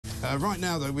Right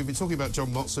now, though, we've been talking about John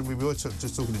Motson. We were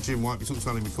just talking to Jim White. We talked to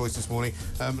Alan McCoy this morning.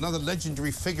 Another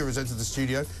legendary figure has entered the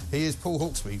studio. He is Paul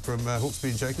Hawksbee from Hawksbee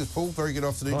and Jacobs. Paul, very good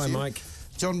afternoon to you. Hi, Mike.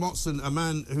 John Motson, a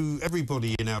man who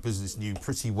everybody in our business knew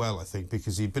pretty well, I think,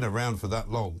 because he'd been around for that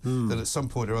long that at some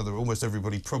point or other, almost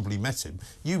everybody probably met him.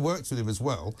 You worked with him as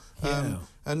well. Yeah.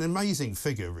 An amazing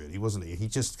figure, really, wasn't he? He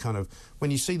just kind of, when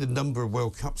you see the number of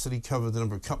World Cups that he covered, the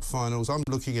number of cup finals, I'm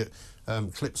looking at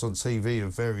clips on TV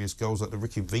of various goals, like the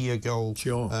Ricky Villa goal.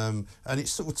 Sure. And it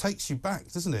sort of takes you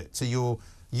back, doesn't it, to your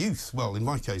youth. Well, in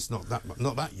my case, not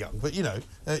that young, but you know,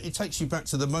 it takes you back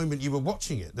to the moment you were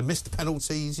watching it, the missed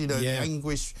penalties, you know, the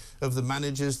anguish of the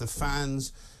managers, the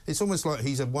fans. It's almost like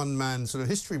he's a one-man sort of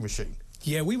history machine.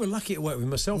 Yeah, we were lucky to work with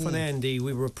myself and Andy.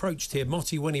 We were approached here.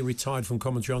 Motti, when he retired from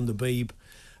commentary on the Beeb,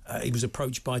 he was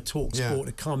approached by talkSPORT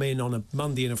to come in on a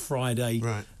Monday and a Friday,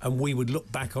 and we would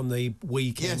look back on the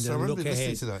weekend and look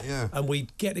ahead. To that, and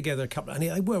we'd get together a couple, and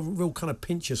they were real kind of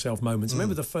pinch yourself moments. I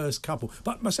remember the first couple,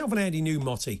 but myself and Andy knew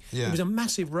Motti. He was a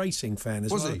massive racing fan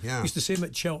as well. Was he? Yeah. Used to see him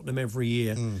at Cheltenham every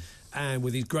year, and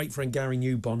with his great friend Gary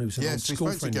Newbon, who's an old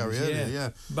school friend. Gary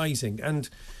earlier, amazing. And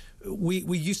we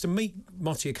used to meet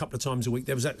Motti a couple of times a week.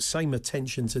 There was that same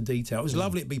attention to detail. It was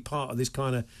lovely to be part of this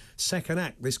kind of second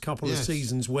act, this couple of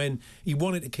seasons when he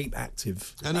wanted to keep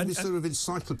active. And he was sort of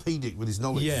encyclopedic with his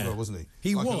knowledge as well, wasn't he?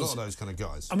 He was. A lot of those kind of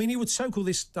guys. I mean, he would soak all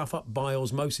this stuff up by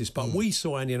osmosis, but we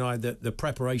saw, Andy and I, the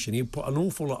preparation. He'd put an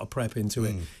awful lot of prep into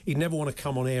it. He'd never want to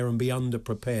come on air and be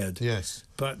underprepared. Yes.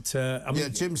 But, I mean... Yeah,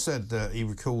 Jim said he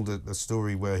recalled a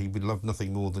story where he would love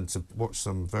nothing more than to watch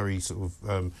some very sort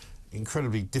of...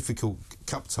 incredibly difficult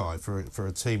cup tie for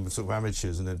a team of sort of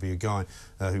amateurs, and there'd be a guy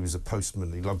who was a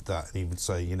postman. He loved that, and he would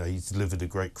say, you know, he's delivered a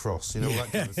great cross, you know,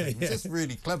 that kind of thing. It was just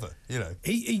really clever, you know.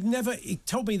 He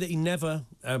told me that he never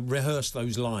rehearsed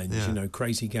those lines, you know,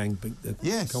 Crazy Gang,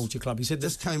 the Culture Club. He said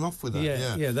just came off with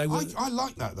that. They were... I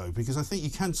like that though, because I think you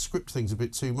can script things a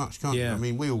bit too much, can't you? I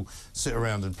mean, we all sit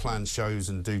around and plan shows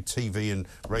and do TV and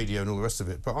radio and all the rest of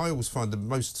it, but I always find the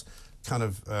most kind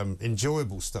of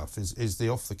enjoyable stuff is the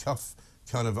off-the-cuff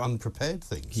kind of unprepared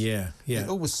things. It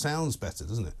always sounds better,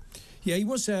 doesn't it? Yeah, he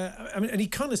was. I mean, and he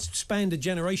kind of spanned a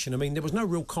generation. I mean, there was no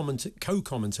real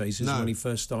co-commentators when he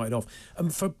first started off.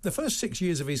 And for the first 6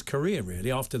 years of his career,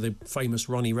 really, after the famous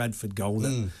Ronnie Radford goal,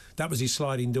 that was his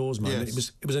sliding doors moment.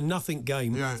 It was a nothing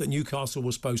game that Newcastle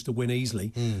was supposed to win easily.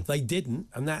 They didn't,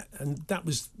 and that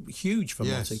was huge for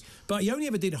Motti. But he only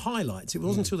ever did highlights. It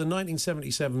wasn't until the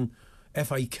 1977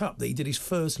 FA Cup that he did his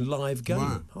first live game.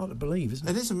 Wow. Hard to believe, isn't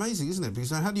it? It is amazing, isn't it? Because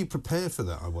how do you prepare for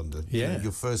that, I wonder? Yeah. You know,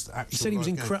 your first actual He said he was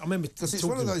incredible. I remember... Because it's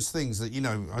one of those things that, you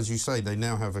know, as you say, they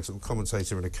now have a sort of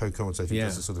commentator and a co-commentator who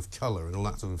does a sort of colour and all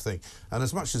that sort of thing. And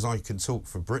as much as I can talk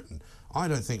for Britain, I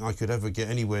don't think I could ever get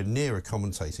anywhere near a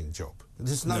commentating job.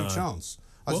 There's no chance.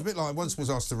 I was a bit like I once was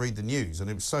asked to read the news, and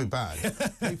it was so bad.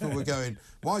 People were going,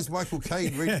 "Why is Michael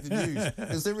Caine reading the news?"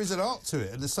 Because there is an art to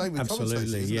it, and the same with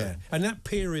commentators, isn't there? And that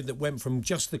period that went from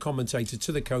just the commentator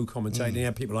to the co-commentator, you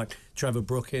had people like Trevor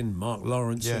Brookin, Mark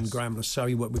Lawrence, and Graham Lasseau.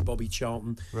 He worked with Bobby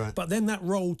Charlton. But then that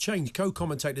role changed.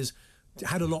 Co-commentators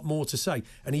had a lot more to say,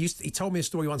 and he told me a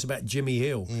story once about Jimmy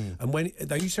Hill, and when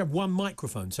they used to have one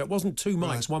microphone, so it wasn't two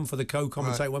mics, one for the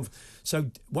co-commentator, one for, so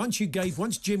once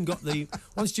Jimmy got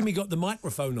the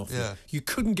microphone off you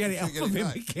couldn't get it off of him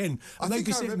again. I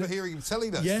think I remember hearing him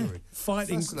telling that story.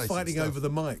 Fighting over the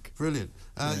mic. Brilliant.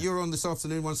 You're on this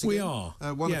afternoon once again. We are.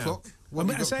 1 o'clock.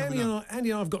 Andy and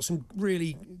I have got some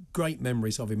really great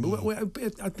memories of him.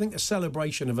 I think a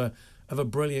celebration of a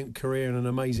brilliant career and an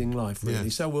amazing life, really.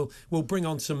 So we'll bring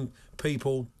on some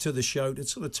people to the show to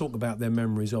sort of talk about their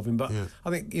memories of him. But I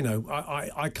think, you know,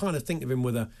 I kind of think of him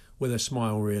with a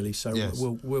smile, really. So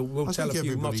we'll tell a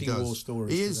few Motti war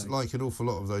stories. He is like an awful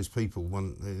lot of those people.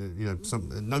 You know,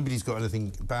 nobody's got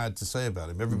anything bad to say about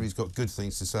him. Everybody's got good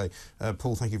things to say.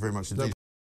 Paul, thank you very much indeed.